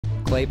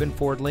Klaben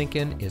Ford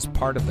Lincoln is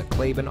part of the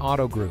Klaben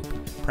Auto Group,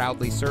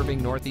 proudly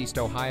serving Northeast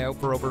Ohio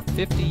for over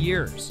 50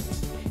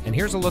 years. And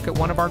here's a look at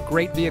one of our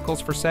great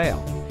vehicles for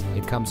sale.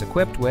 It comes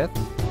equipped with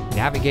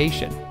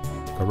navigation,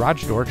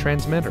 garage door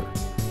transmitter,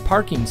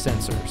 parking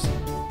sensors,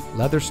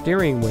 leather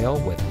steering wheel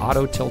with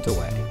auto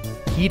tilt-away,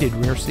 heated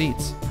rear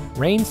seats,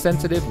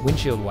 rain-sensitive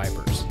windshield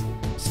wipers,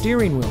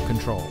 steering wheel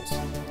controls,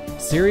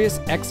 Sirius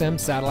XM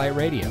satellite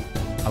radio,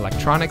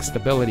 electronic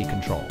stability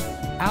control,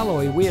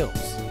 alloy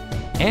wheels,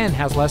 and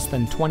has less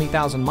than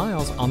 20,000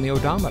 miles on the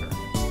odometer.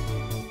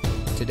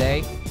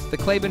 Today, the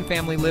Klaben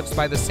family lives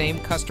by the same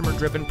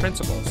customer-driven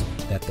principles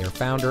that their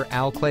founder,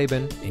 Al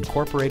Klaben,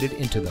 incorporated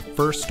into the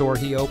first store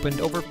he opened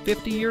over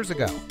 50 years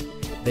ago.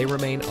 They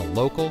remain a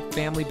local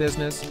family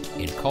business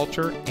in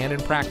culture and in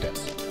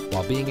practice,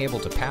 while being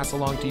able to pass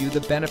along to you the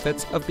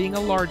benefits of being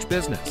a large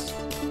business.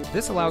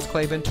 This allows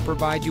Klaben to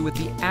provide you with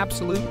the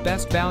absolute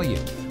best value,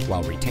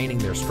 while retaining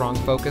their strong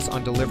focus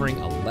on delivering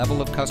a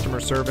level of customer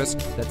service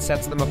that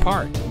sets them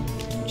apart.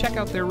 Check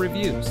out their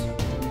reviews.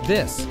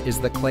 This is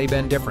the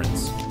Klaben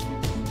difference.